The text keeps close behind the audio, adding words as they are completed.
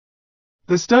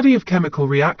The study of chemical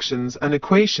reactions and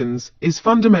equations is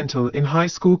fundamental in high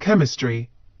school chemistry,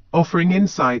 offering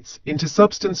insights into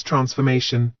substance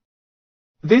transformation.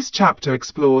 This chapter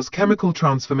explores chemical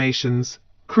transformations,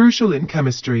 crucial in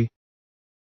chemistry.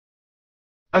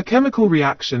 A chemical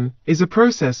reaction is a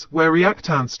process where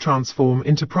reactants transform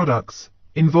into products,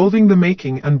 involving the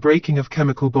making and breaking of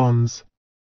chemical bonds.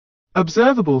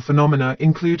 Observable phenomena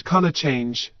include color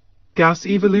change, gas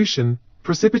evolution,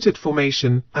 precipitate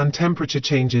formation, and temperature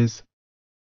changes.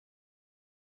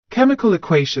 Chemical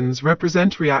equations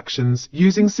represent reactions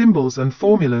using symbols and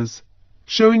formulas,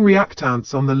 showing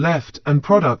reactants on the left and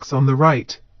products on the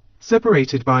right,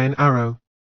 separated by an arrow.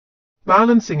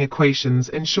 Balancing equations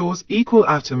ensures equal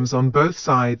atoms on both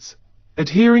sides,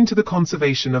 adhering to the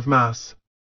conservation of mass.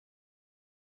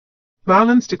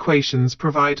 Balanced equations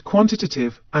provide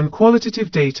quantitative and qualitative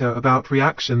data about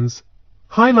reactions,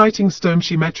 highlighting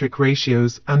stoichiometric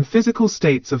ratios and physical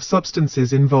states of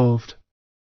substances involved.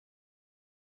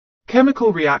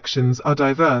 Chemical reactions are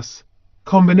diverse.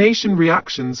 Combination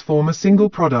reactions form a single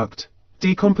product,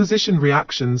 decomposition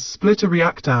reactions split a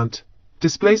reactant,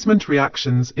 displacement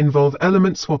reactions involve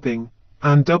element swapping,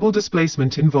 and double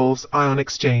displacement involves ion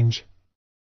exchange.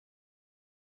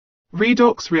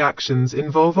 Redox reactions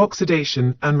involve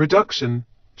oxidation and reduction,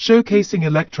 showcasing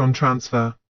electron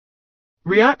transfer.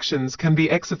 Reactions can be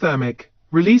exothermic,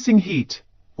 releasing heat,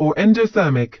 or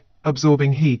endothermic,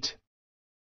 absorbing heat.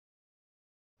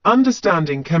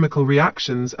 Understanding chemical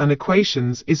reactions and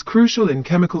equations is crucial in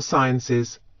chemical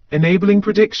sciences, enabling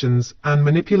predictions and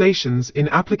manipulations in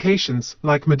applications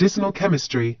like medicinal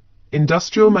chemistry,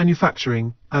 industrial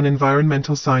manufacturing, and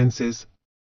environmental sciences.